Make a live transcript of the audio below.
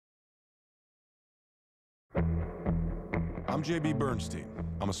I'm JB Bernstein.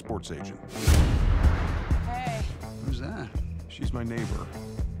 I'm a sports agent. Hey. Who's that? She's my neighbor.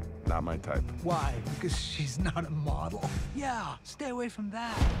 Not my type. Why? Because she's not a model? Yeah, stay away from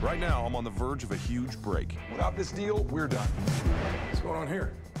that. Right now, I'm on the verge of a huge break. Without this deal, we're done. What's going on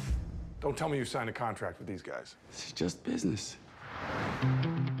here? Don't tell me you signed a contract with these guys. It's just business.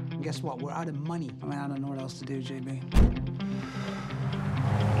 Guess what? We're out of money. I mean, I don't know what else to do, JB.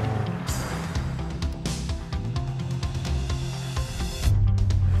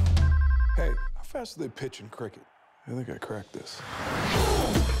 Hey, how fast do they pitch in cricket? I think I cracked this.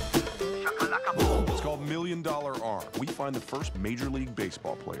 It's called $1 Million Arm. We find the first Major League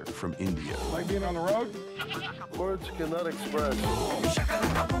Baseball player from India. Like being on the road? Words cannot express.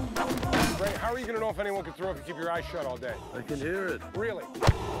 Ray, how are you going to know if anyone can throw if you keep your eyes shut all day? I can hear it. Really?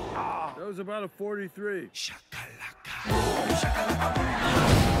 That was about a 43.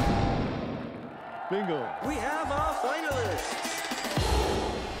 Bingo. We have our finalists.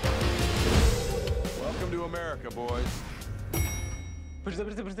 Welcome to America, boys.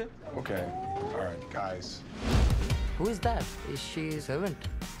 Okay. All right, guys. Who is that? Is she a servant?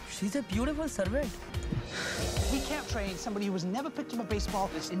 She's a beautiful servant. We can't train somebody who has never picked up a baseball.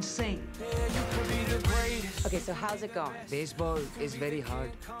 It's insane. Okay, so how's it going? Baseball is very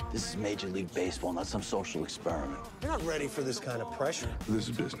hard. This is Major League Baseball, not some social experiment. You're not ready for this kind of pressure. This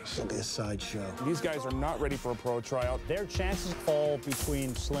is business. It'll be a sideshow. These guys are not ready for a pro tryout. Their chances fall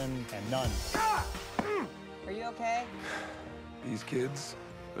between slim and none. Are you okay? These kids,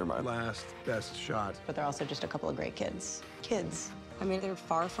 they're my last best shot. But they're also just a couple of great kids. Kids. I mean, they're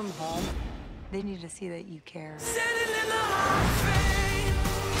far from home. They need to see that you care.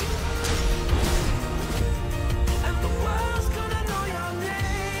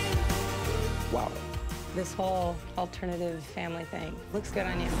 Wow. This whole alternative family thing looks good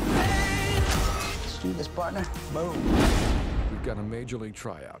on you. Let's do this, partner. Boom. We've got a Major League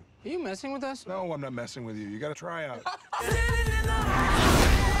tryout. Are you messing with us? No, I'm not messing with you. You got to try out.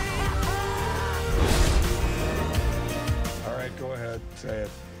 All right, go ahead. Say it.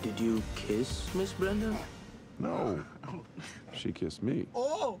 Did you kiss Miss Brenda? No. She kissed me.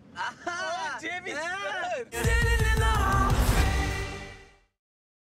 Oh! JB!